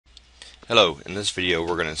Hello, in this video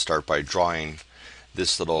we're going to start by drawing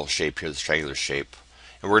this little shape here, this triangular shape,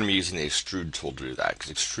 and we're going to be using the Extrude tool to do that, because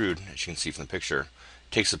Extrude, as you can see from the picture,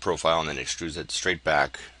 takes the profile and then extrudes it straight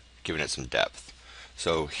back, giving it some depth.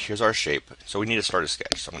 So here's our shape. So we need to start a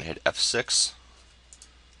sketch. So I'm going to hit F6,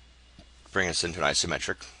 bring us into an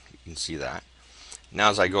isometric. You can see that. Now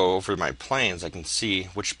as I go over my planes, I can see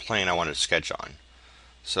which plane I want to sketch on.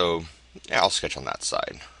 So yeah, I'll sketch on that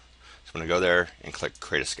side. So I'm going to go there and click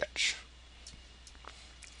Create a Sketch.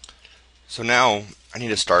 So now I need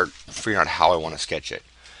to start figuring out how I want to sketch it.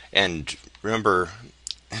 And remember,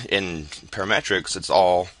 in parametrics, it's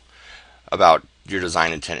all about your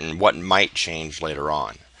design intent and what might change later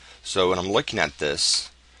on. So when I'm looking at this,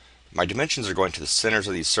 my dimensions are going to the centers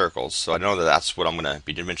of these circles, so I know that that's what I'm going to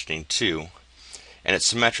be dimensioning to. And it's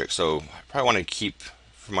symmetric, so I probably want to keep,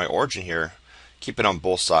 for my origin here, keep it on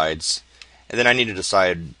both sides. And then I need to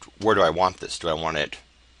decide, where do I want this? Do I want it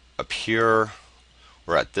up here,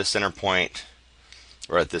 or at this center point,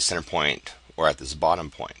 or at this center point, or at this bottom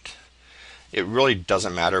point? It really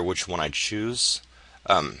doesn't matter which one I choose.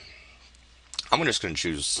 I'm just going to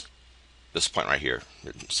choose this point right here.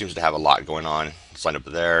 It seems to have a lot going on. It's lined up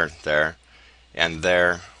there, there, and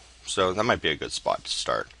there. So that might be a good spot to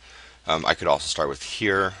start. I could also start with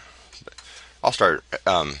here. But I'll start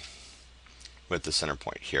with the center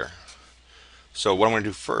point here. So what I'm going to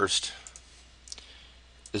do first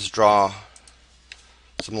is draw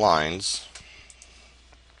some lines.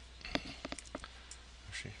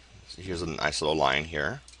 So here's a nice little line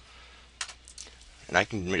here. And I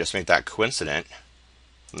can just make that coincident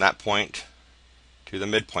from that point to the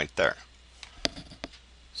midpoint there.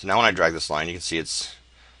 So now when I drag this line, you can see it's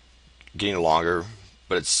getting longer,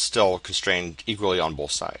 but it's still constrained equally on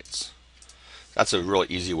both sides. That's a really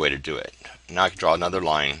easy way to do it. Now I can draw another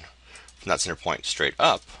line from that center point straight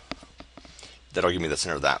up. That'll give me the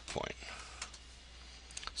center of that point.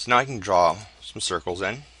 So now I can draw some circles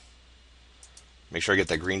in. Make sure I get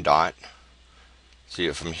that green dot. See,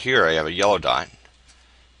 from here I have a yellow dot,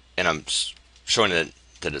 and I'm showing it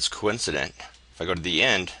that it's coincident. If I go to the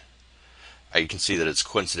end, you can see that it's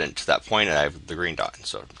coincident to that point, and I have the green dot.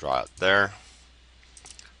 So draw it there,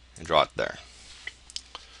 and draw it there.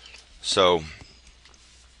 So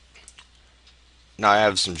now I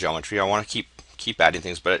have some geometry. I want to keep adding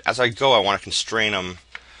things, but as I go, I want to constrain them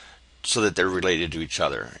so that they're related to each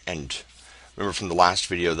other. And remember from the last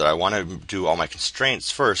video that I want to do all my constraints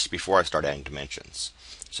first before I start adding dimensions.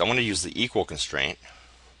 So I'm going to use the equal constraint,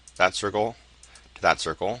 that circle to that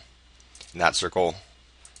circle, and that circle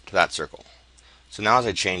to that circle. So now as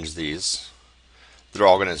I change these, they're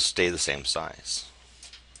all going to stay the same size.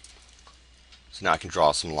 So now I can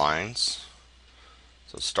draw some lines.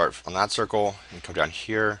 So start on that circle and come down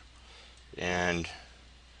here, and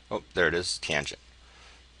oh, there it is, tangent.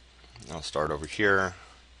 I'll start over here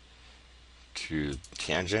to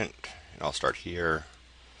tangent, and I'll start here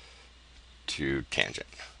to tangent.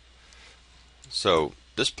 So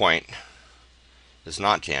this point is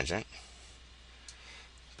not tangent,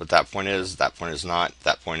 but that point is not,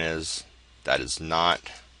 that point is, that is not,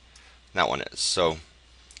 that one is. So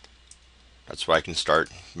that's why I can start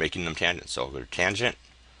making them tangent. So I'll go to tangent,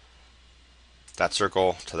 that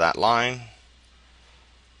circle to that line,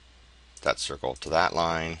 that circle to that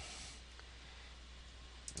line,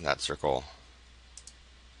 and that circle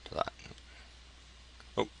to that.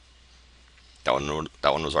 Oh, that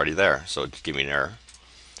one was already there, so it gave me an error.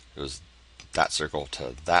 It was that circle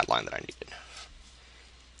to that line that I needed.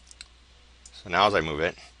 So now as I move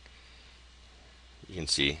it, you can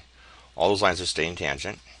see all those lines are staying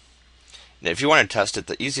tangent. And if you want to test it,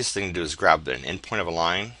 the easiest thing to do is grab an endpoint of a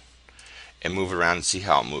line and move it around and see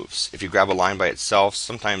how it moves. If you grab a line by itself,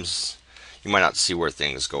 sometimes you might not see where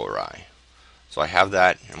things go awry. So I have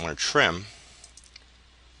that. I'm going to trim.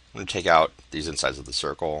 I'm going to take out these insides of the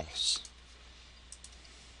circles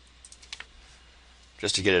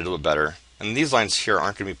just to get it a little better. And these lines here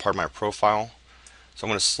aren't going to be part of my profile, so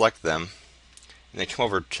I'm going to select them and then come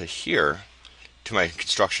over to here to my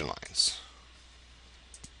construction lines.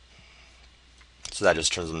 So that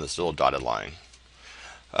just turns into this little dotted line.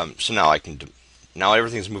 So now now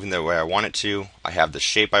everything's moving the way I want it to. I have the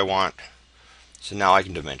shape I want. So now I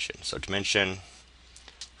can dimension. So dimension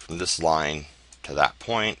from this line to that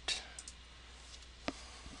point.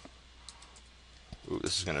 Ooh,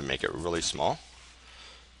 this is going to make it really small.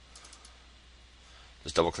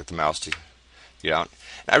 Just double click the mouse to get out.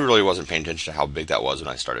 And I really wasn't paying attention to how big that was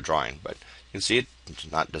when I started drawing, but you can see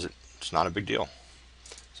it's not a big deal.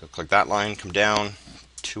 So click that line, come down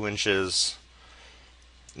 2 inches,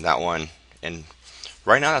 and that one, and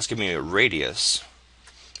right now that's giving me a radius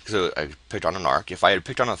because I picked on an arc. If I had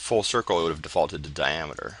picked on a full circle, it would have defaulted to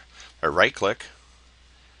diameter. I right click,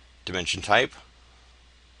 dimension type,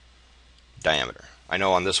 diameter. I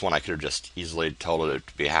know on this one I could have just easily told it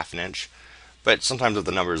to be 1/2 inch, but sometimes if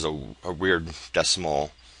the number is a weird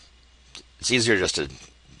decimal, it's easier just to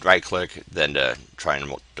right click than to try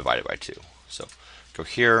and divide it by 2. So go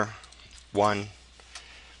here, 1,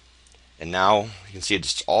 and now you can see it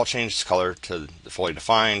just all changed its color to the fully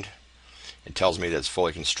defined. It tells me that it's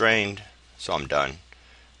fully constrained, so I'm done.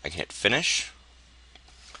 I can hit finish,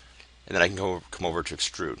 and then I can come over to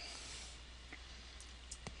extrude.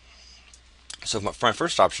 So for my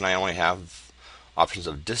first option, I only have options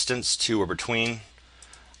of distance, to, or between.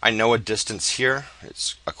 I know a distance here,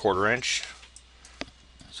 it's 1/4 inch,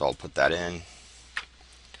 so I'll put that in.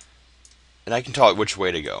 And I can tell it which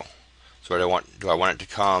way to go. So do I want it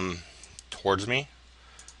to come towards me,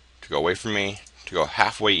 to go away from me, to go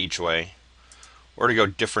halfway each way, or to go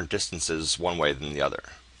different distances one way than the other?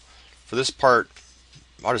 For this part,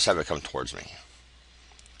 I'll just have it come towards me,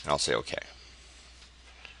 and I'll say OK.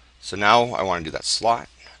 So now I want to do that slot.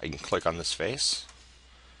 I can click on this face,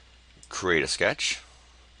 create a sketch.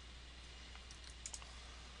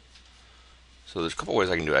 So there's a couple ways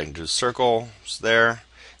I can do it. I can do a circle, it's there,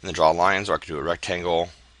 and then draw lines, or I can do a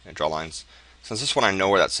rectangle and draw lines. Since this one I know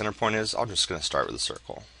where that center point is, I'm just going to start with a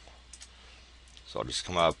circle. So I'll just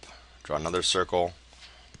come up, draw another circle,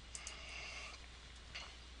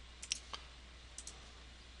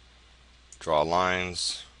 draw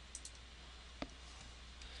lines.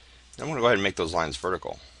 Then I'm going to go ahead and make those lines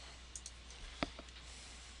vertical.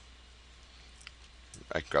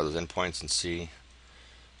 I can grab those endpoints and see,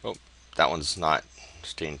 oh, that one's not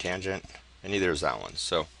staying tangent, and neither is that one.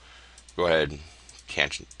 So go ahead,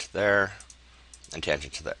 tangent to there, and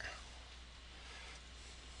tangent to there.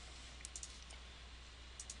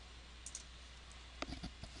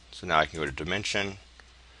 So now I can go to dimension,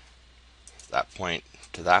 that point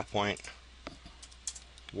to that point,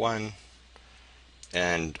 1,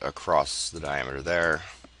 and across the diameter there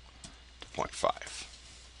to 0.5.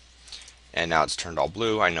 And now it's turned all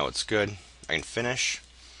blue. I know it's good. I can finish,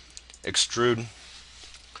 extrude.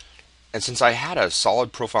 And since I had a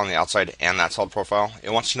solid profile on the outside and that solid profile,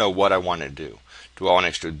 it wants to know what I want to do. Do I want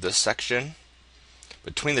to extrude this section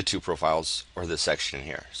between the two profiles, or this section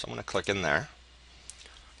here? So I'm going to click in there.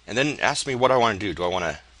 And then ask me what I want to do. Do I want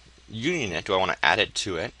to union it? Do I want to add it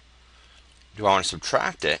to it? Do I want to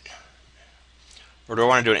subtract it? Or do I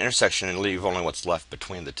want to do an intersection and leave only what's left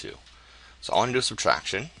between the two? So I want to do a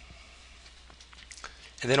subtraction.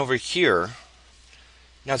 And then over here,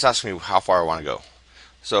 now it's asking me how far I want to go.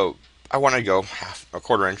 So I want to go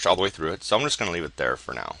 1/4 inch all the way through it. So I'm just going to leave it there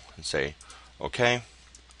for now and say, OK.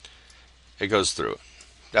 It goes through it.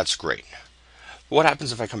 That's great. But what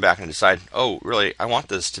happens if I come back and decide, oh, really, I want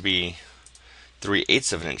this to be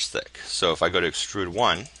 3/8 of an inch thick? So if I go to extrude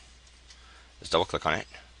 1, just double click on it,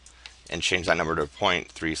 and change that number to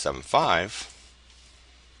 0.375,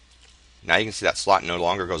 now you can see that slot no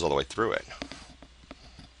longer goes all the way through it.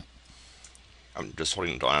 I'm just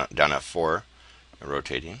holding down F4 and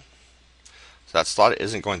rotating. So that slot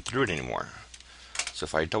isn't going through it anymore. So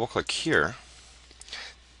if I double click here,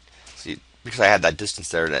 see, because I had that distance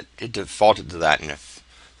there, that it defaulted to that, and if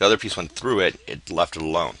the other piece went through it, it left it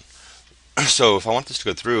alone. So if I want this to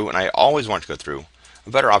go through, and I always want it to go through, a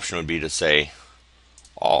better option would be to say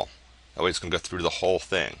all. That way it's going to go through the whole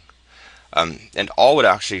thing. And all would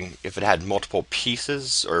actually, if it had multiple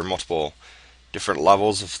pieces or multiple different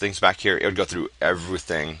levels of things back here, it would go through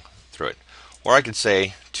everything through it. Or I could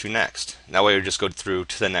say to next. And that way it would just go through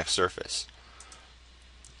to the next surface.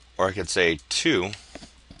 Or I could say to, and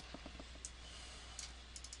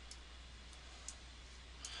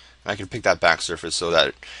I can pick that back surface so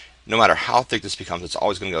that no matter how thick this becomes, it's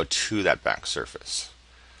always going to go to that back surface.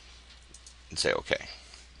 And say OK.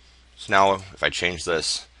 So now if I change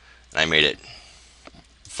this and I made it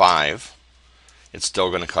 5, it's still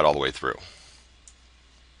going to cut all the way through.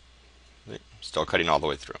 Still cutting all the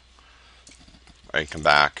way through. I can come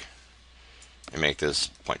back and make this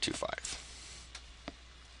 0.25.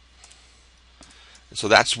 So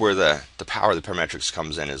that's where the power of the parametrics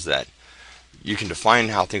comes in, is that you can define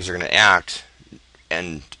how things are going to act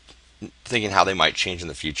and thinking how they might change in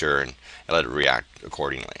the future, and let it react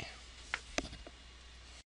accordingly.